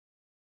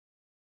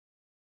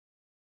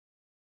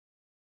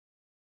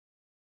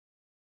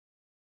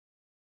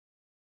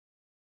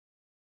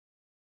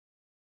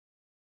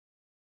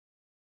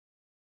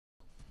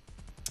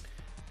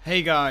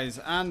Hey guys,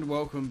 and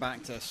welcome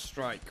back to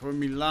Strike.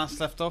 When we last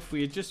left off, we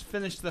had just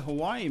finished the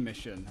Hawaii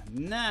mission.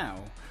 Now,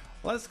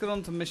 let's get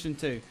on to mission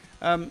 2.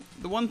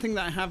 The one thing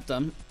that I have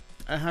done,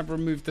 I have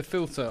removed the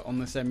filter on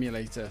this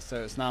emulator,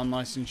 so it's now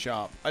nice and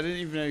sharp. I didn't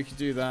even know you could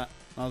do that.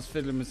 I was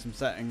fiddling with some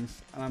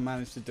settings, and I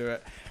managed to do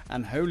it.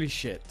 And holy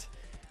shit,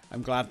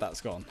 I'm glad that's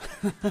gone.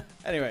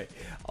 Anyway,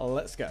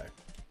 let's go.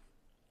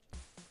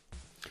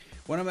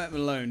 When I met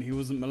Malone, he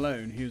wasn't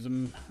Malone. He was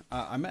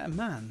I met a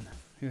man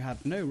who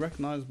had no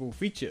recognizable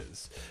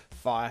features.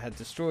 Fire had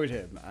destroyed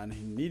him, and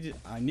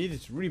I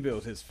needed to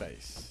rebuild his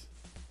face.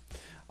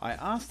 I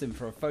asked him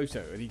for a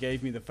photo, and he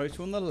gave me the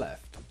photo on the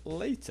left.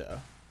 Later,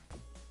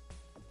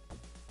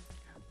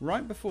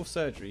 right before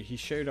surgery, he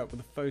showed up with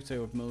a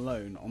photo of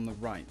Malone on the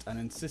right and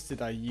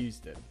insisted I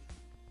used it.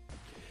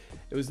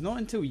 It was not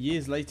until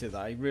years later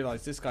that I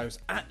realized this guy was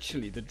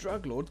actually the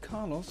drug lord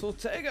Carlos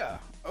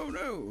Ortega. Oh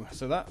no!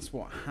 So that's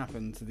what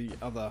happened to the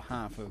other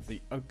half of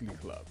the Ugly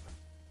Club.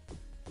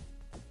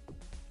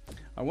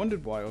 I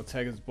wondered why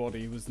Ortega's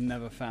body was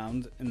never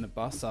found in the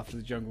bus after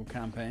the jungle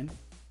campaign.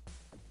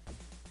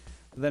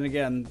 But then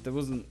again, there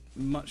wasn't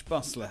much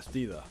bus left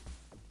either.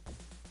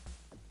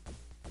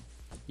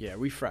 Yeah,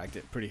 we fragged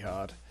it pretty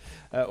hard.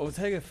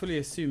 Ortega fully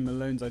assumed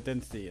Malone's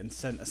identity and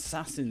sent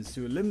assassins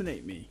to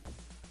eliminate me.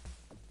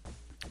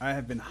 I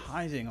have been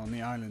hiding on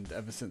the island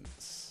ever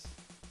since.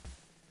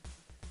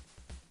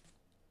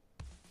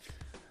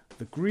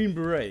 The Green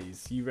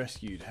Berets you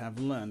rescued have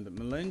learned that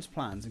Malone's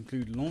plans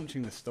include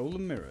launching the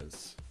stolen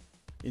mirrors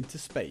into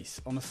space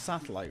on a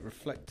satellite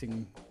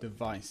reflecting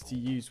device to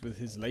use with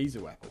his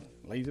laser weapon.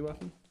 Laser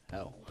weapon?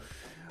 Hell.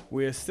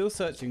 We are still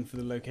searching for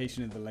the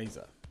location of the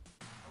laser.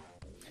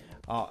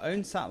 Our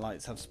own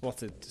satellites have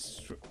spotted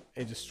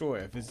a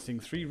destroyer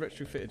visiting 3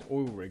 retrofitted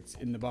oil rigs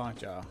in the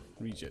Baja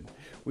region.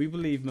 We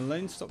believe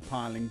Malone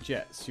stockpiling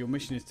jets. Your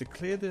mission is to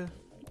clear the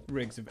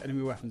rigs of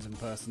enemy weapons and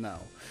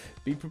personnel.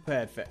 Be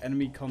prepared for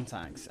enemy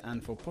contacts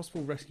and for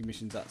possible rescue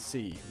missions at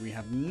sea. We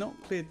have not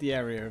cleared the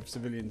area of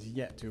civilians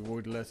yet to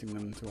avoid alerting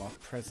them to our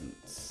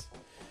presence.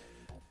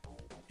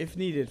 If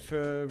needed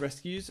for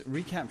rescues,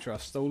 recapture our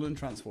stolen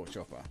transport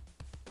chopper.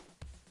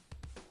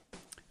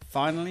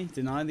 Finally,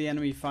 deny the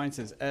enemy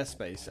fighters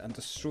airspace and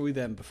destroy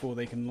them before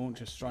they can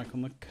launch a strike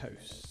on the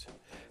coast.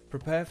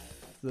 Prepare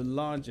the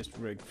largest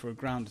rig for a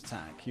ground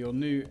attack. Your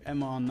new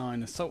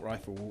MR9 assault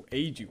rifle will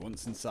aid you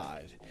once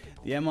inside.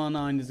 The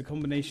MR9 is a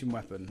combination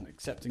weapon,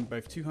 accepting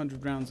both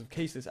 200 rounds of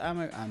caseless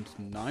ammo and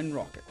 9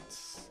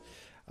 rockets.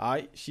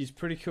 Aye, she's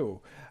pretty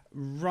cool.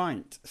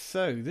 Right,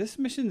 so this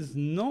mission's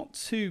not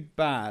too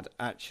bad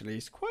actually.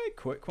 It's quite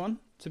a quick one,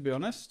 to be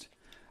honest.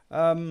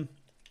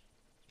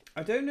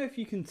 I don't know if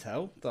you can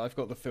tell that I've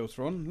got the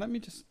filter on. Let me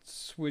just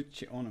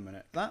switch it on a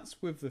minute.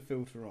 That's with the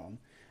filter on,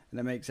 and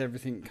it makes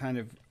everything kind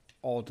of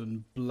odd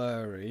and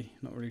blurry.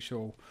 Not really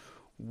sure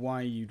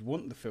why you'd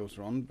want the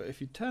filter on, but if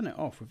you turn it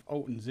off with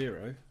Alt and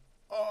 0,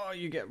 oh,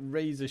 you get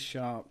razor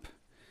sharp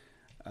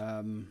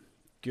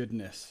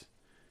goodness.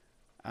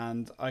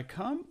 And I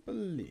can't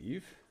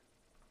believe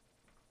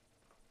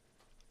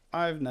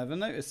I've never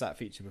noticed that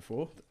feature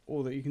before,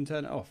 or that you can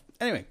turn it off.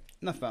 Anyway,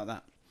 enough about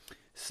that.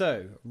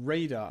 So,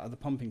 radar at the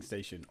pumping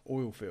station,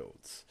 oil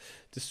fields.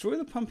 Destroy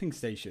the pumping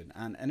station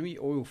and enemy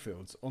oil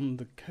fields on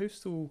the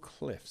coastal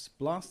cliffs.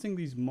 Blasting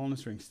these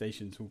monitoring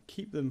stations will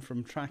keep them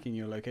from tracking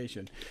your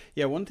location.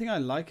 Yeah, one thing I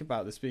like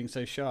about this being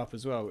so sharp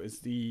as well is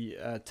the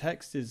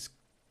text is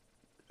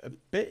a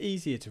bit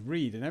easier to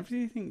read and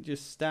everything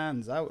just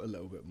stands out a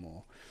little bit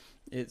more.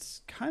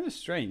 It's kind of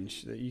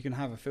strange that you can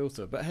have a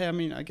filter, but hey, I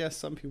mean, I guess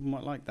some people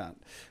might like that.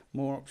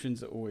 More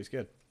options are always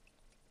good.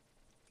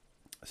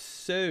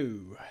 So,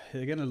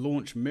 they're going to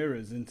launch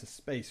mirrors into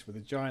space with a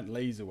giant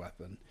laser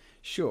weapon.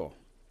 Sure.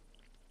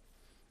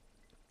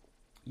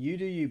 You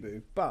do you,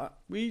 boo. But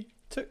we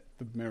took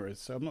the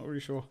mirrors, so I'm not really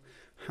sure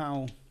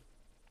how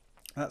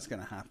that's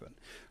going to happen.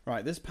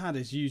 Right, this pad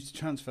is used to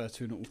transfer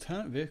to an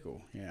alternate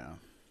vehicle. Yeah.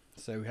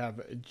 So we have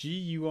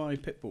GUI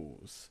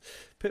pitbulls.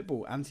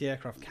 Pitbull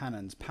anti-aircraft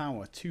cannons,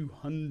 power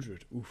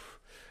 200. Oof.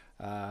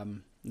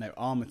 No,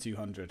 armor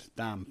 200.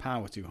 Damn,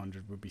 power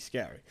 200 would be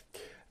scary.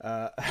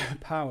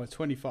 Power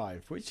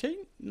 25, which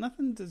ain't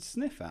nothing to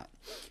sniff at.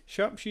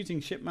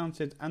 Sharpshooting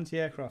ship-mounted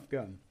anti-aircraft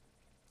gun.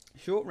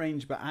 Short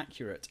range but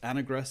accurate and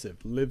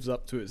aggressive. Lives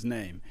up to its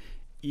name.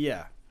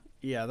 Yeah,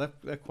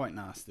 they're quite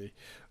nasty.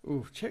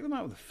 Ooh, check them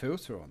out with a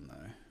filter on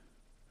though.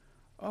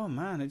 Oh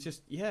man, it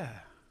just, yeah.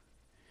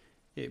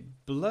 It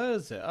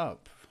blurs it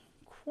up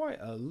quite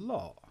a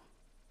lot.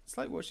 It's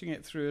like watching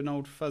it through an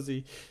old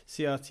fuzzy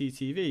CRT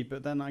TV,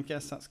 but then I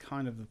guess that's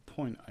kind of the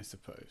point, I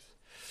suppose.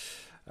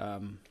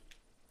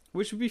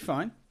 Which would be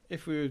fine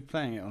if we were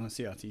playing it on a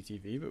CRT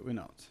TV, but we're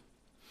not.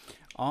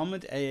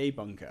 Armoured AA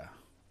bunker.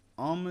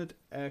 Armoured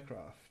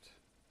aircraft.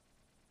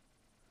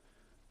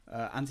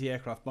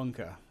 Anti-aircraft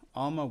bunker.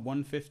 Armour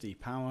 150,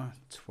 power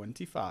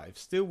 25.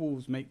 Steel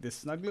walls make this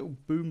snug little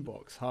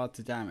boombox hard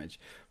to damage.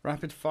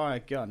 Rapid fire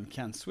gun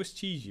can Swiss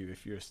cheese you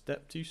if you're a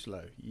step too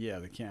slow. Yeah,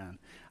 they can.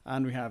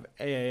 And we have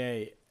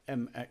AAA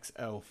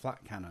MXL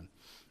flat cannon.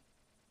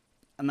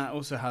 And that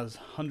also has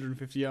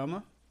 150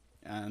 armour.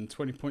 and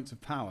 20 points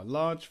of power.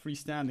 Large,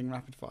 freestanding,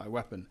 rapid-fire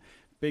weapon.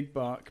 Big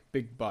bark,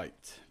 big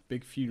bite.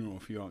 Big funeral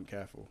if you aren't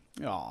careful.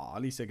 Ah,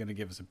 at least they're going to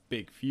give us a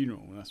big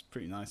funeral. That's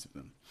pretty nice of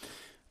them.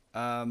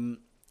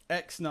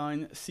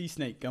 X9 Sea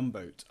Snake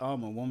gunboat.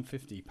 Armor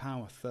 150,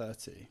 power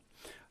 30.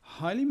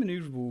 Highly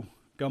maneuverable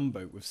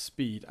gunboat with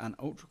speed and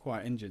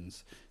ultra-quiet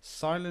engines.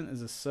 Silent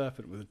as a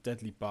serpent with a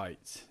deadly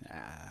bite.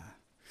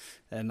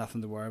 They're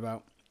nothing to worry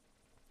about.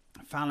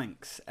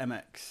 Phalanx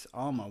MX.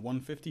 Armor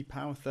 150,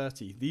 power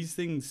 30. These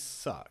things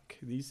suck.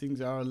 These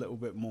things are a little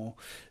bit more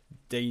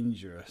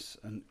dangerous.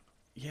 And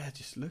yeah,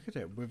 just look at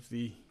it with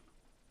the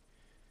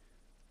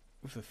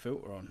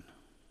filter on.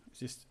 It's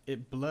just,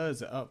 it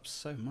blurs it up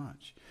so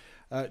much.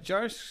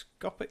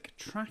 Gyroscopic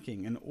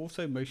tracking and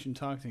auto motion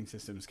targeting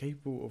systems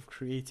capable of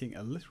creating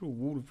a literal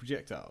wall of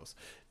projectiles.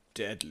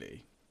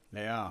 Deadly.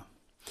 They are.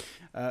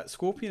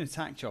 Scorpion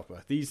attack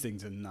chopper. These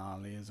things are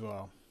gnarly as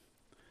well.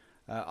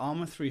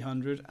 Armor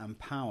 300 and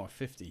power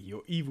 50.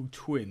 Your evil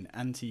twin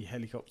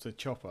anti-helicopter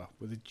chopper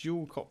with a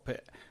dual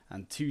cockpit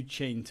and 2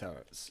 chain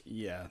turrets.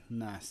 Yeah,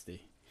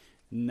 nasty.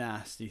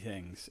 Nasty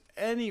things.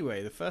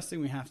 Anyway, the first thing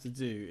we have to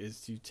do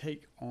is to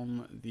take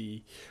on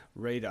the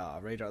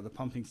radar at the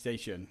pumping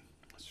station.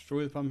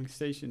 Destroy the pumping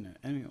station and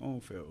enemy oil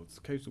fields,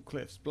 coastal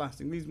cliffs,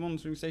 blasting. These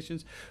monitoring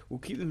stations will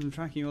keep them from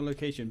tracking your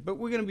location, but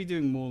we're going to be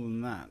doing more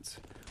than that.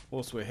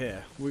 Whilst we're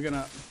here, we're going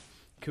to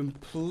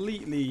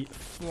completely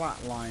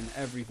flatline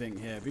everything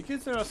here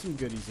because there are some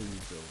goodies in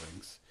these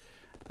buildings,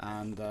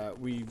 and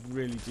we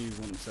really do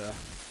want to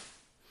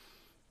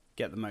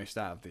get the most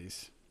out of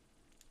these.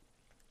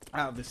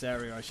 Out of this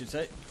area, I should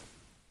say.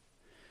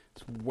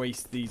 Let's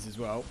waste these as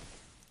well.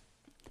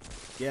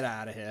 Get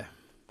out of here.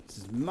 This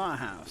is my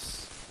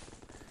house.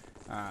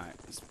 Alright,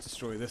 let's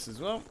destroy this as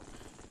well.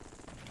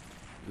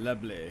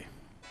 Lovely.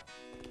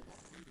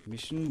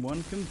 Mission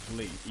 1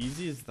 complete.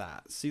 Easy as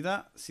that. See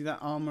that? See that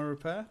armor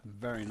repair?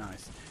 Very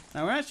nice.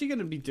 Now we're actually going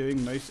to be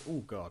doing most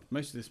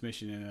of this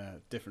mission in a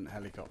different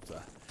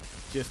helicopter.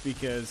 Just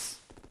because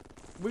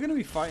we're going to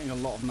be fighting a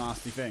lot of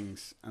nasty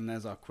things. And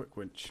there's our quick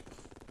winch.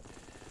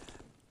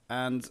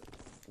 And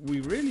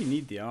we really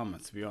need the armor,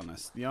 to be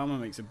honest. The armor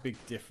makes a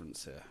big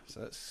difference here.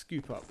 So let's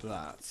scoop up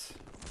that.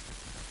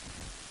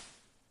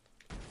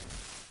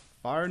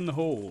 Fire in the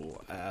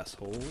hole,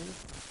 asshole.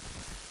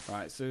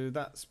 Right, so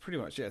that's pretty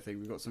much it, I think.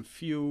 We've got some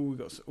fuel. We've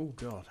got some, oh,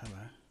 God,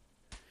 hello.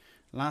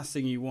 Last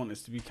thing you want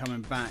is to be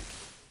coming back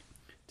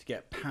to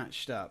get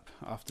patched up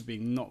after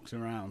being knocked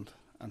around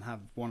and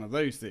have one of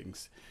those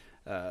things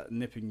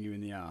nipping you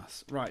in the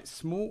ass. Right,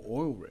 small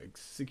oil rigs.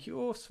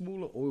 Secure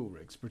smaller oil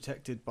rigs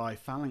protected by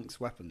phalanx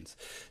weapons.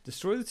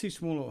 Destroy the 2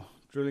 smaller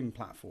drilling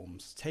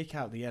platforms. Take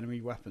out the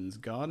enemy weapons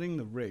guarding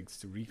the rigs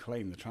to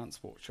reclaim the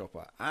transport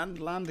chopper and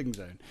landing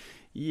zone.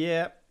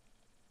 Yeah,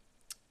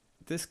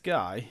 this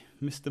guy,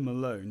 Mr.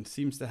 Malone,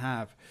 seems to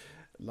have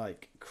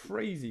like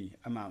crazy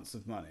amounts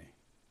of money.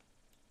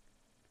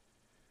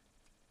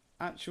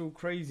 Actual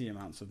crazy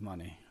amounts of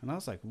money. And I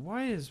was like,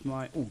 why is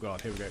my... oh,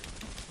 God, here we go.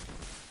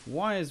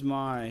 Why is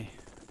my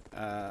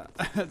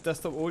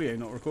desktop audio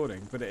not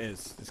recording? But it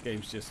is. This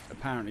game's just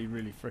apparently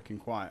really freaking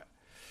quiet.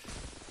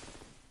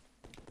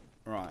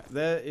 Right,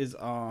 there is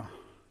our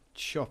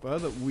chopper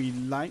that we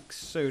like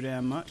so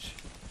damn much.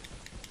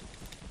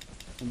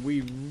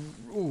 We,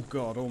 oh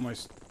God,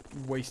 almost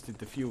wasted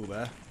the fuel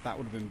there. That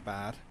would have been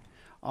bad.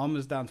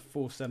 Armor's down to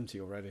 470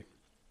 already.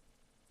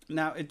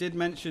 Now, it did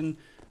mention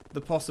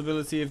the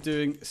possibility of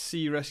doing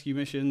sea rescue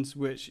missions,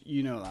 which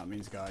you know what that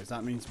means, guys.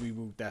 That means we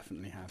will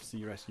definitely have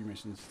sea rescue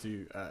missions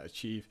to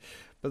achieve,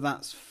 but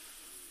that's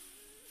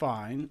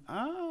fine.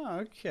 Ah,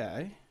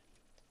 okay.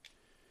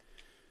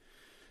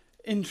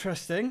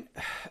 Interesting.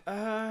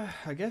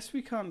 I guess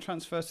we can't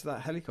transfer to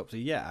that helicopter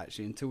yet,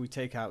 actually, until we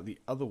take out the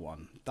other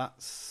one.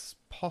 That's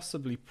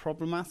possibly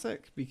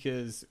problematic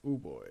because, oh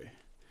boy,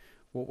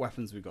 what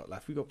weapons we got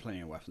left? We've got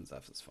plenty of weapons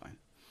left, that's fine.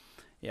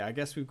 Yeah, I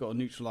guess we've got to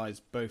neutralize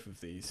both of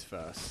these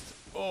first.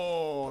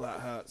 Oh,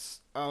 that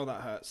hurts. Oh,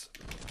 that hurts.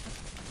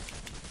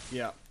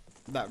 Yeah,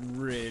 that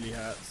really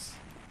hurts.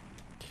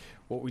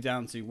 What are we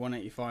down to?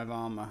 185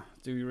 armor.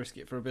 Do we risk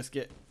it for a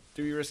biscuit?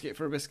 Do we risk it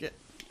for a biscuit?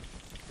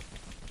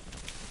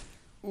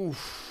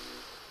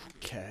 Oof.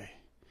 Okay.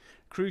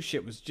 Cruise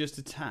ship was just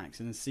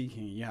attacked and is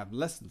seeking. You have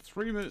less than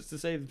 3 minutes to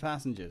save the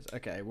passengers.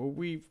 Okay, well,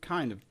 we've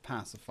kind of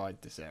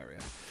pacified this area.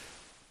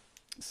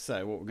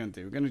 So what we're going to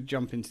do, we're going to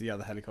jump into the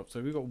other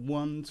helicopter. We've got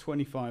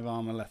 125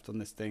 armor left on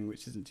this thing,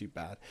 which isn't too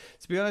bad.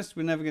 To be honest,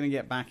 we're never going to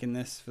get back in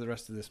this for the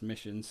rest of this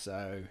mission,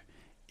 so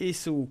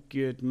it's all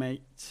good,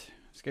 mate.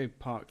 Let's go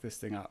park this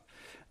thing up.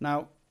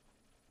 Now,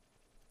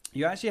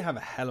 you actually have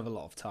a hell of a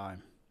lot of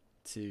time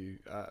to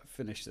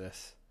finish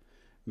this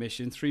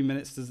mission. 3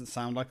 minutes doesn't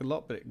sound like a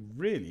lot, but it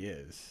really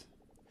is.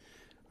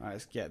 All right,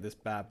 let's get this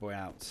bad boy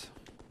out.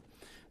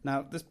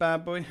 Now, this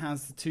bad boy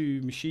has the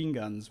 2 machine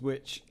guns,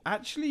 which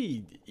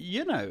actually,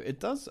 you know, it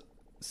does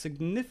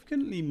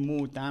significantly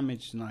more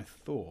damage than I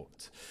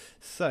thought.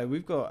 So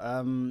we've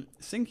got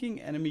sinking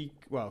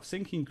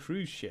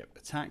cruise ship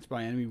attacked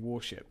by enemy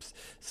warships.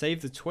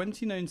 Save the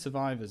 20 known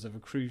survivors of a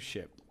cruise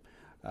ship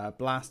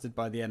blasted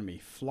by the enemy.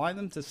 Fly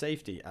them to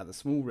safety at the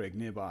small rig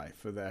nearby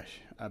for their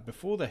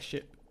before their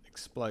ship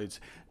explodes.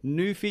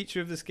 New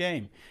feature of this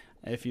game.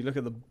 If you look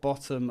at the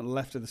bottom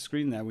left of the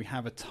screen there, we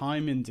have a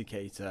time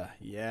indicator.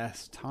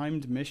 Yes,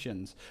 timed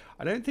missions.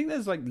 I don't think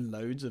there's like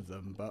loads of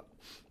them, but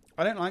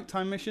I don't like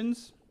time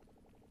missions.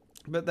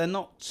 But they're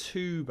not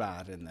too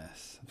bad in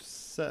this. I've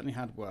certainly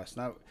had worse.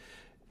 Now,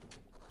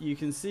 you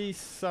can see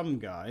some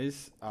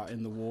guys are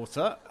in the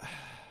water.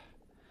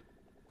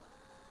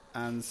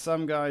 And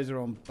some guys are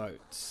on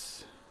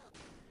boats.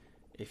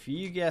 If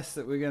you guess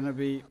that we're going to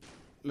be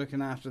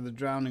looking after the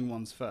drowning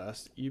ones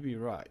first, you'd be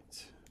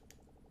right.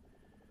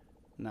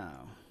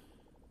 Now,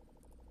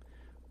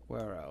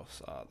 where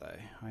else are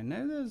they? I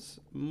know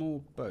there's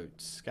more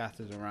boats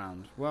scattered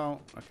around.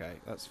 Well, okay,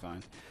 that's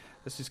fine.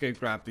 Let's just go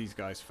grab these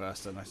guys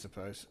first then, I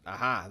suppose.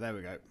 Aha, there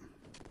we go.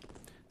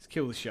 Let's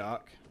kill the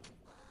shark.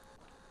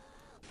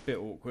 Bit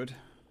awkward,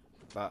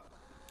 but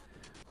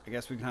I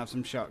guess we can have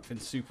some shark fin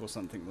soup or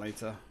something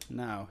later.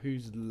 Now,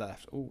 who's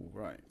left? Oh,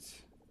 right.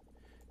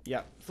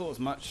 Yep, thought as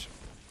much.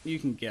 You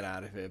can get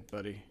out of here,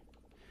 buddy.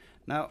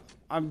 Now,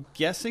 I'm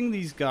guessing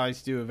these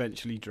guys do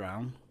eventually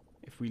drown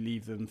if we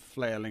leave them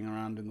flailing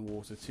around in the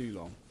water too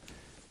long.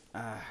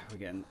 We're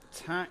getting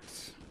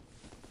attacked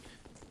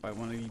by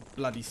one of these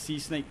bloody sea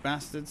snake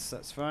bastards.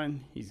 That's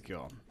fine. He's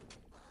gone.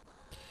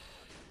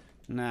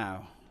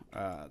 Now,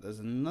 there's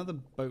another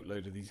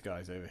boatload of these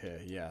guys over here.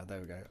 Yeah,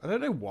 there we go. I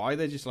don't know why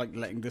they're just like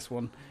letting this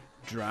one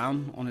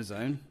drown on his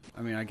own.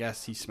 I mean, I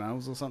guess he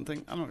smells or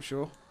something. I'm not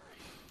sure.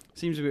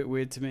 Seems a bit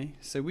weird to me.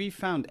 So we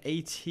found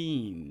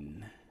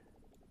 18.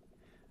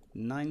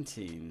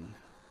 19.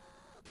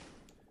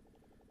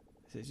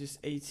 Is it just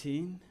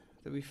 18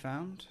 that we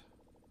found?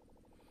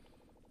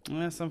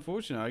 Well, that's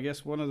unfortunate. I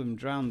guess one of them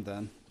drowned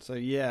then. So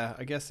yeah,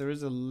 I guess there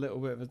is a little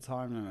bit of a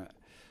time limit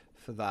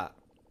for that.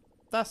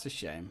 That's a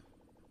shame.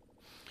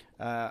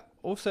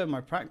 Also,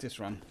 my practice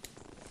run,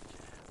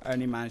 I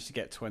only managed to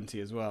get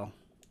 20 as well.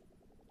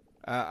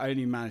 I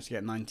only managed to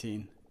get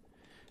 19.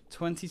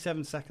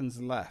 27 seconds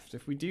left.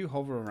 If we do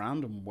hover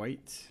around and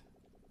wait,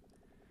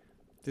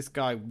 this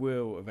guy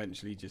will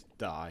eventually just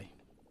die.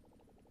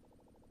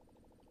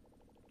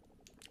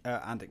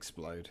 And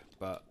explode.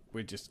 But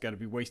we're just going to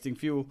be wasting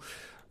fuel.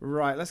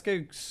 Right, let's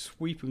go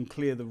sweep and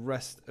clear the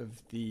rest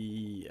of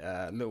the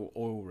little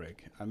oil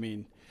rig. I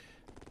mean,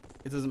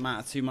 it doesn't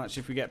matter too much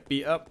if we get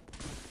beat up,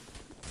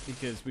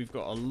 because we've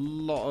got a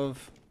lot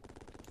of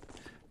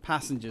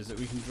passengers that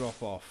we can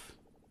drop off.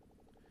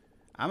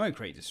 Ammo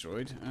crate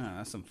destroyed. Ah,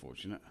 that's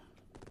unfortunate.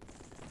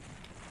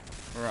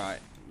 Right.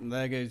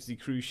 There goes the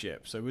cruise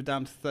ship. So we're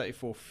down to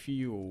 34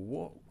 fuel.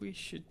 What we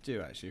should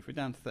do, actually, if we're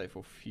down to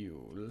 34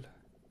 fuel,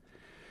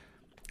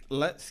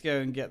 let's go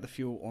and get the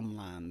fuel on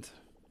land.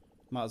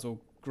 Might as well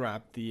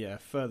grab the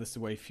furthest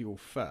away fuel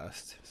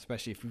first,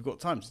 especially if we've got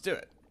time to do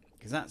it,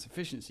 because that's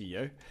efficiency,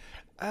 yo.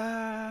 We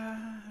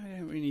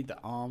don't really need the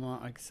armor,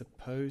 I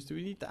suppose. Do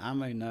we need the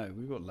ammo? No,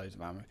 we've got loads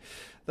of ammo.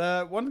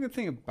 The one good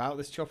thing about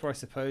this chopper, I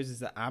suppose, is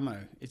the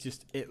ammo. It's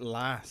just, it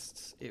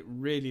lasts. It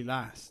really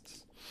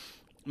lasts.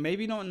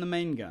 Maybe not in the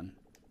main gun,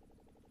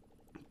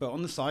 but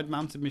on the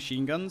side-mounted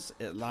machine guns,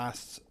 it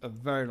lasts a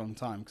very long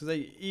time. Because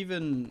they,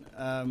 even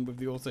with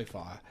the auto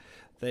fire,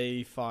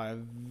 they fire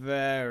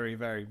very,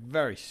 very,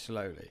 very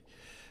slowly.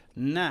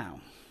 Now,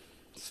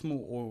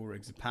 small oil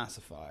rigs are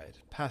pacified.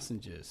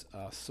 Passengers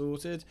are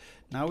sorted.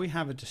 Now we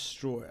have a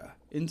destroyer.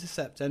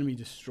 Intercept enemy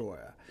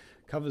destroyer.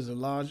 Covers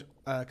large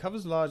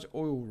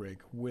oil rig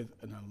with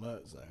an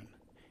alert zone.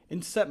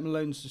 Intercept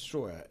Malone's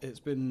destroyer.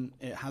 It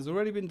has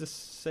already been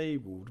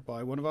disabled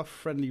by one of our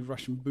friendly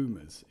Russian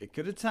boomers. It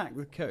could attack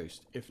the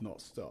coast if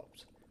not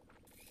stopped.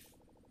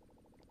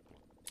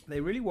 They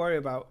really worry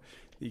about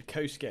the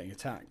coast getting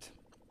attacked.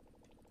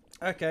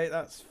 Okay,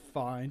 that's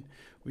fine.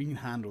 We can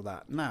handle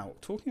that. Now,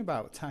 talking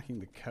about attacking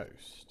the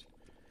coast,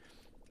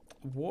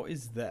 what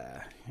is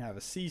there? You have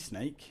a sea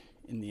snake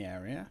in the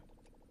area.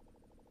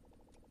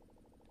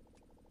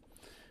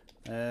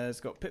 It's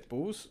got pit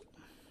bulls.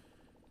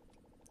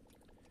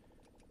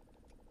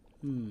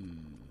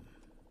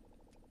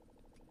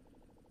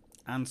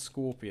 And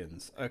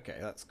scorpions. Okay,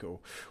 that's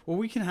cool. Well,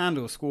 we can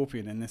handle a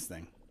scorpion in this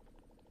thing.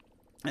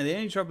 And the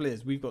only trouble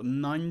is we've got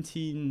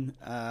 19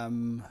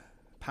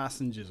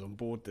 passengers on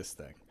board this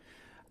thing.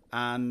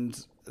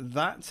 And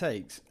that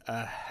takes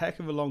a heck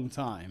of a long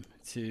time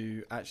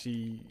to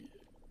actually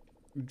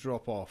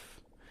drop off.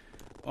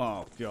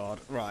 Oh, God.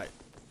 Right.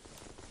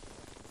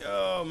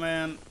 Oh,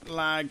 man.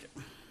 Lag.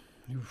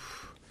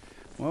 Oof.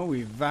 Well,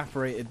 we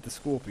evaporated the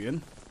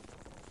scorpion.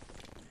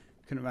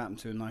 Couldn't have happened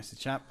to a nicer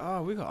chap.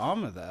 Oh, we got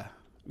armor there.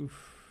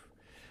 Oof.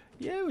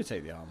 Yeah, we'll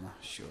take the armor.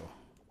 Sure.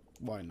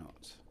 Why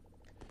not?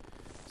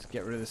 Let's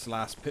get rid of this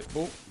last pit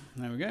bull.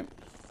 There we go.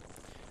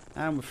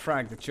 And we'll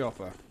frag the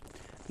chopper.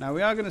 Now,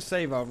 we are going to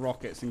save our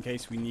rockets in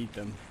case we need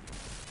them.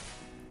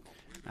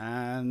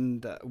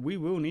 And we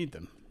will need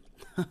them.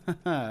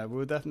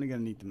 We're definitely going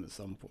to need them at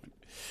some point.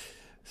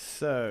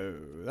 So,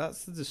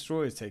 that's the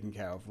destroyers taken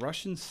care of.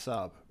 Russian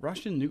sub.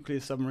 Russian nuclear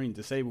submarine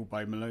disabled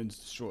by Malone's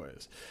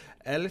destroyers.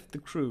 Airlift the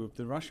crew of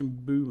the Russian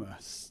boomer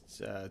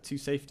to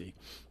safety.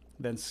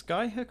 Then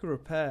skyhook a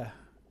repair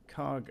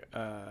cargo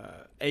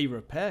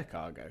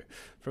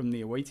from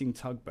the awaiting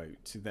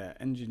tugboat to their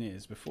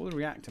engineers before the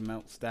reactor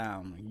melts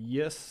down.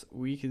 Yes,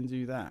 we can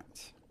do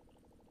that.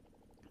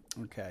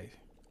 Okay.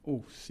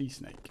 Oh, sea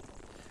snake.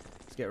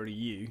 Let's get rid of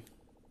you.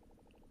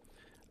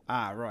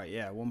 Ah, right,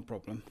 yeah, one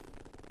problem.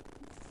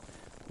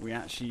 We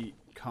actually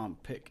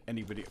can't pick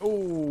anybody.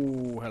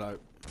 Oh, hello.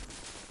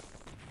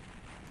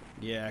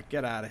 Yeah,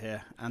 get out of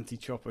here.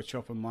 Anti-chopper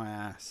chopping my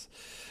ass.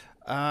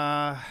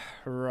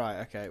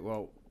 Right, okay,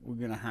 well, we're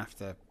going to have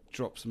to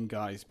drop some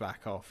guys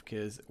back off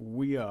because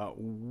we are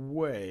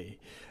way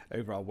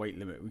over our weight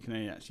limit. We can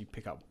only actually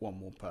pick up one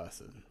more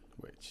person,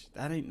 which,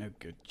 that ain't no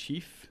good,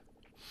 chief.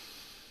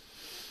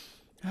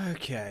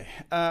 Okay,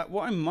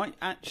 what I might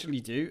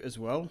actually do as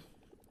well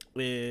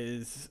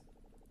is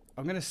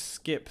I'm going to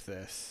skip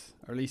this,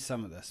 or at least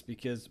some of this,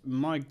 because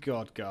my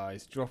god,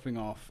 guys, dropping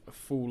off a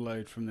full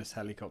load from this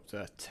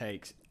helicopter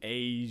takes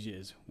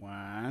ages.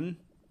 1,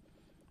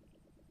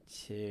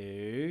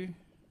 2,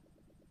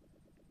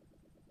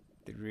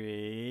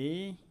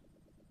 3.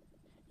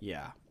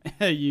 Yeah,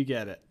 you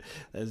get it.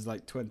 There's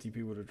like 20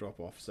 people to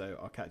drop off, so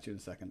I'll catch you in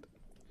a second.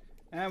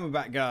 And we're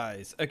back,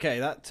 guys. Okay,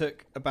 that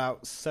took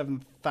about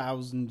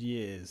 7,000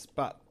 years,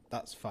 but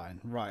that's fine.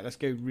 Right, let's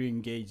go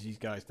re-engage these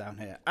guys down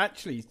here.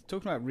 Actually,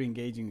 talking about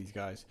re-engaging these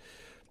guys.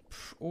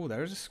 Oh,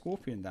 there is a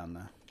scorpion down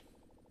there.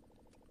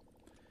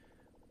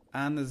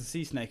 And there's a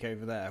sea snake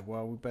over there.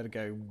 Well, we better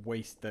go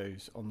waste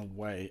those on the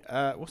way.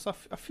 What's our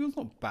fuel's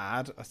not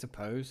bad, I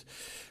suppose.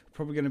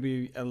 Probably going to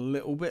be a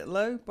little bit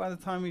low by the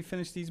time we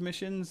finish these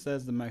missions.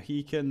 There's the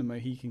Mohican. The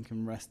Mohican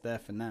can rest there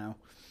for now.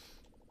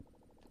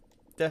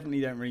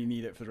 Definitely don't really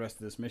need it for the rest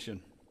of this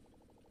mission.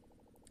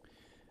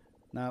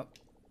 Now,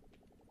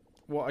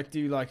 what I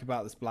do like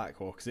about this Black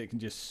Hawk is it can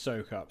just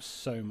soak up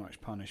so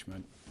much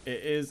punishment.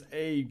 It is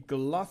a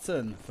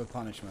glutton for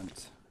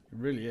punishment. It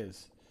really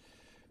is.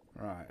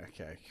 Right,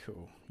 okay,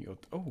 cool.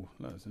 Oh,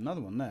 look, there's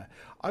another one there.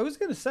 I was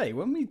going to say,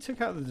 when we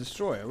took out the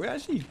destroyer, we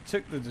actually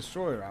took the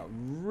destroyer out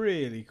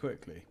really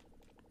quickly.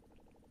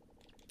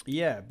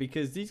 Yeah,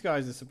 because these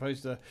guys are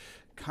supposed to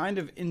kind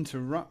of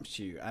interrupt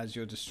you as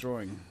you're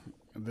destroying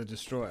the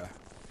destroyer.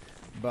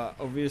 But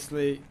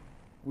obviously,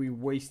 we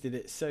wasted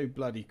it so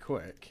bloody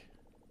quick.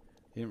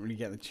 Didn't really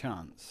get the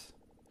chance.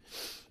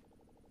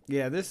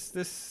 Yeah, this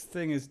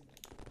thing is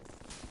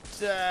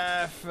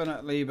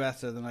definitely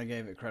better than I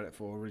gave it credit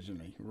for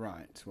originally.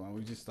 Right, well,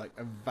 we just like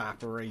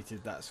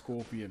evaporated that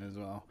scorpion as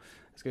well.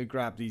 Let's go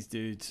grab these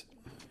dudes.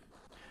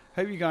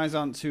 Hope you guys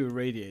aren't too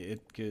irradiated,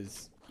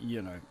 because,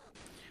 you know,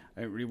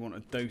 I don't really want a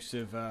dose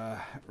of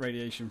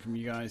radiation from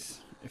you guys,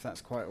 if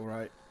that's quite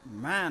alright.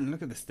 Man,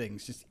 look at this thing.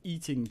 It's just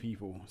eating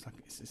people. It's like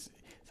it's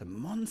a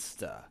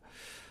monster.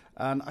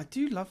 And I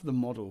do love the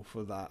model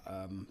for that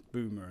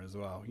boomer as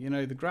well. You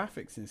know, the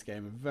graphics in this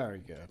game are very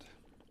good.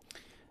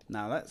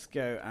 Now let's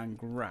go and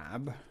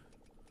grab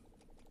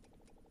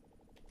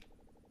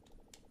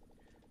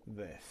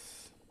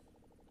this.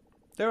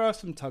 There are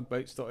some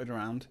tugboats dotted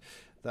around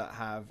that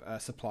have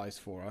supplies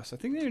for us. I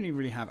think they only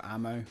really have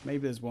ammo.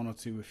 Maybe there's one or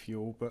two with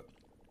fuel, but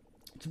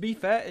to be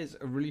fair, it's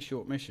a really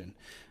short mission.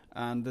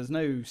 And there's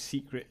no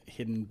secret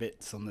hidden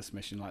bits on this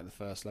mission like the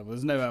first level.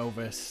 There's no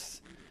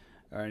Elvis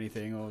or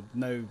anything, or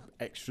no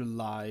extra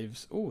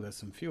lives. Oh, there's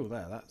some fuel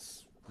there.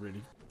 That's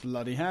really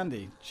bloody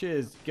handy.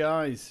 Cheers,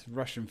 guys.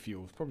 Russian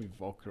fuel. Probably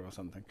vodka or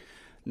something.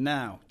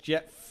 Now,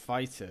 jet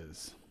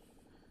fighters.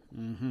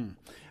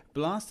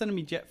 Blast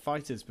enemy jet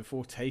fighters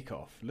before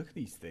takeoff. Look at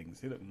these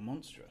things. They look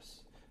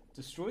monstrous.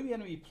 Destroy the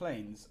enemy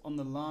planes on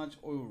the large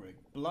oil rig.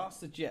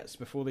 Blast the jets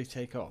before they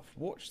take off.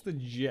 Watch the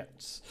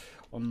jets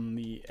on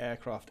the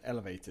aircraft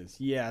elevators.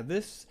 Yeah,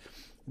 this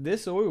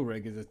oil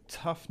rig is a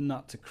tough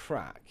nut to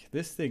crack.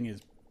 This thing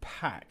is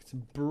packed,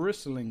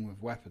 bristling with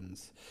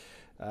weapons.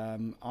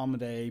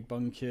 Armada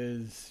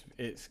bunkers.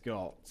 It's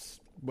got,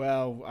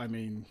 well, I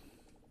mean,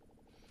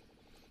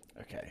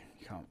 okay,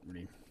 you can't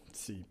really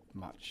see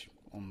much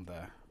on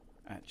there,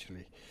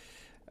 actually.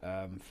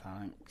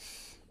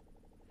 Thanks.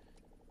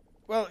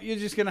 Well, you're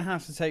just going to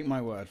have to take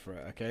my word for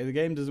it, okay? The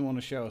game doesn't want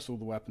to show us all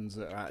the weapons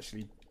that are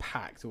actually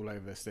packed all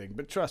over this thing.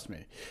 But trust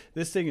me,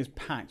 this thing is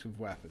packed with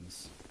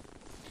weapons.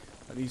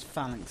 Like these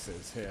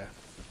phalanxes here.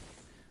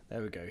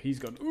 There we go. He's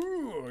gone,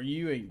 ooh,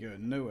 you ain't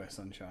going nowhere,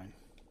 sunshine.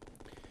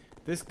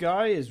 This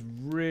guy is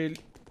really...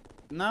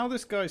 Now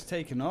this guy's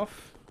taken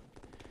off,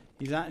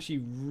 he's actually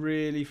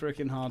really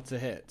freaking hard to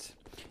hit.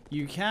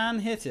 You can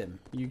hit him.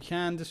 You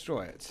can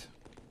destroy it.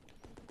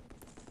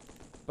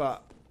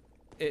 But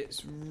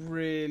it's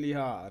really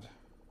hard.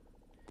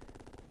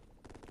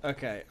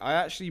 Okay, I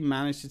actually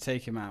managed to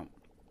take him out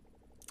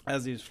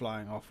as he was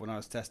flying off when I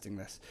was testing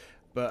this.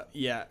 But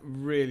yeah,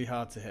 really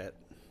hard to hit.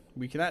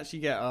 We can actually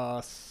get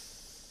our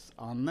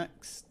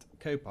next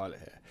co-pilot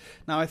here.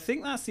 Now I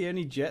think that's the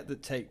only jet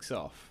that takes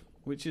off,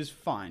 which is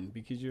fine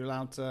because you're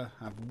allowed to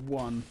have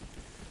one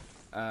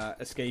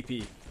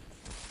escapee.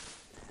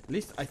 At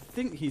least I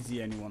think he's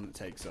the only one that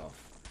takes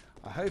off.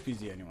 I hope he's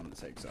the only one that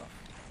takes off.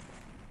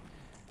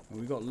 And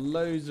we've got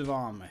loads of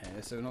armor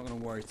here, so we're not going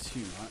to worry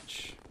too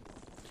much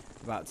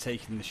about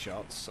taking the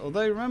shots.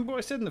 Although, remember what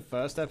I said in the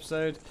first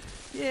episode?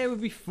 Yeah, it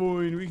would be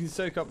fine. We can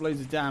soak up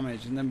loads of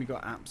damage, and then we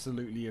got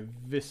absolutely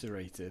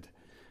eviscerated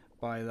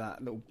by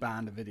that little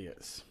band of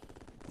idiots.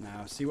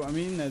 Now, see what I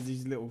mean? There's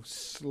these little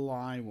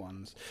sly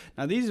ones.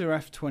 Now, these are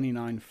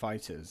F-29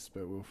 fighters,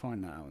 but we'll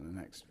find that out in the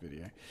next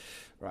video.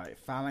 Right,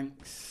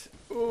 phalanx.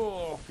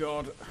 Oh,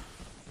 God.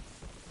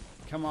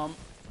 Come on.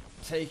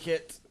 Take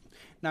it.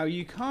 Now,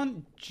 you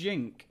can't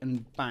jink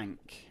and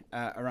bank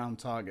around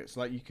targets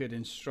like you could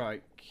in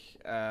Strike,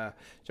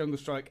 Jungle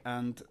Strike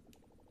and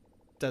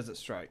Desert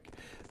Strike.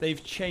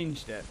 They've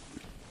changed it.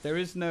 There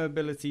is no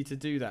ability to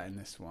do that in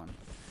this one.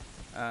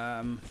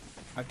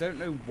 I don't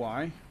know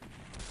why.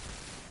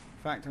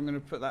 In fact, I'm going to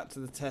put that to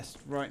the test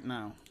right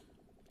now.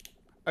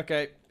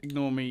 Okay,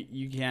 ignore me.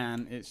 You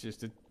can. It's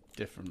just a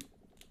different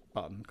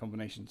button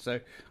combination. So,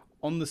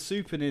 on the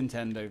Super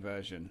Nintendo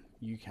version,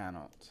 you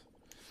cannot.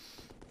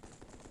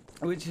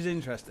 Which is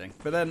interesting.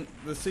 But then,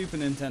 the Super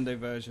Nintendo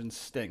version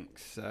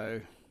stinks.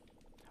 So,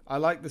 I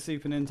like the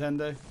Super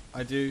Nintendo.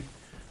 I do.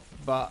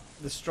 But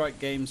the Strike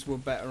games were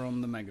better on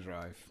the Mega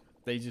Drive.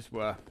 They just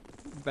were.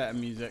 Better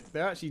music.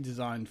 They're actually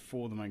designed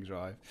for the Mega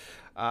Drive.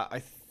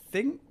 I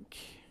think...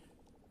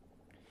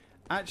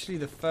 Actually,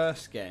 the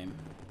first game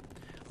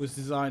was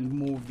designed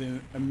more with the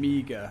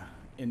Amiga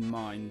in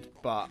mind,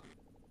 but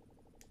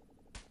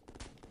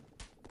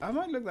I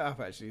might look that up.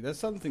 Actually, there's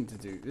something to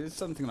do. There's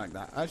something like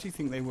that. I actually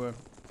think they were.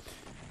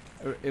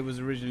 It was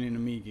originally an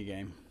Amiga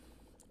game,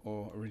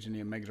 or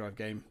originally a Mega Drive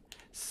game,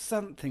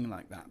 something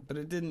like that. But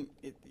it didn't.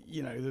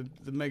 You know,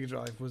 the Mega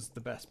Drive was the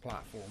best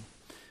platform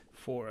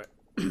for it,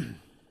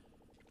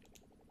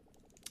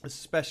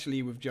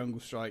 especially with Jungle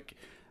Strike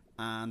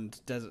and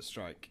Desert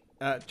Strike.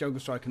 Jungle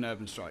Strike and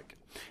Urban Strike.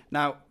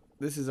 Now,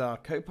 this is our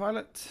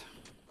co-pilot.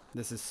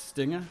 This is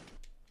Stinger.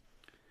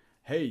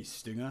 Hey,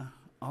 Stinger.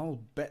 I'll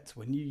bet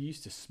when you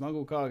used to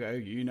smuggle cargo,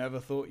 you never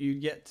thought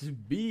you'd get to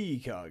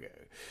be cargo.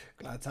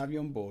 Glad to have you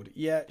on board.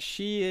 Yeah,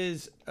 she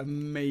is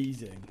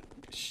amazing.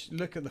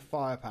 Look at the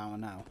firepower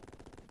now.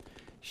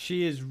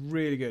 She is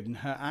really good, and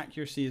her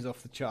accuracy is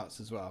off the charts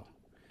as well.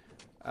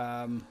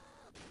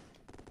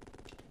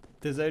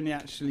 There's only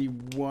actually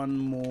one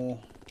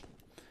more...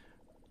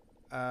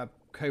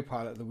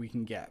 co-pilot that we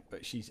can get,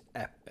 but she's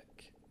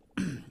epic.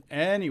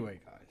 Anyway,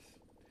 guys,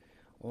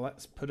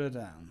 let's put her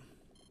down.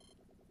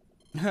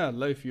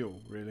 Low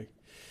fuel, really.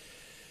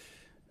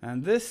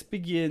 And this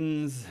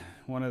begins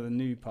one of the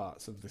new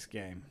parts of this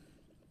game.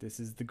 This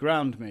is the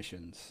ground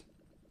missions.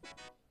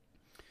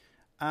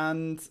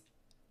 And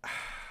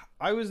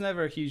I was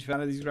never a huge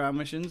fan of these ground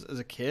missions as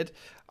a kid.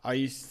 I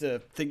used to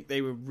think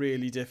they were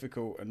really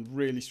difficult and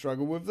really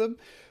struggle with them,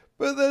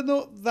 but they're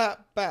not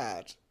that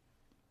bad.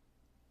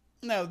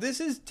 Now, this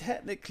is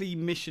technically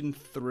mission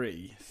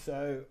 3,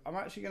 so I'm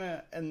actually going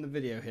to end the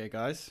video here,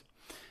 guys.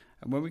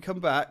 And when we come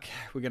back,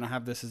 we're going to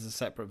have this as a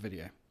separate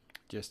video,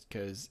 just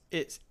because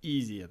it's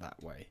easier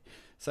that way.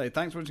 So,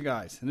 thanks for watching,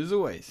 guys. And as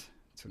always,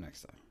 until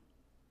next time.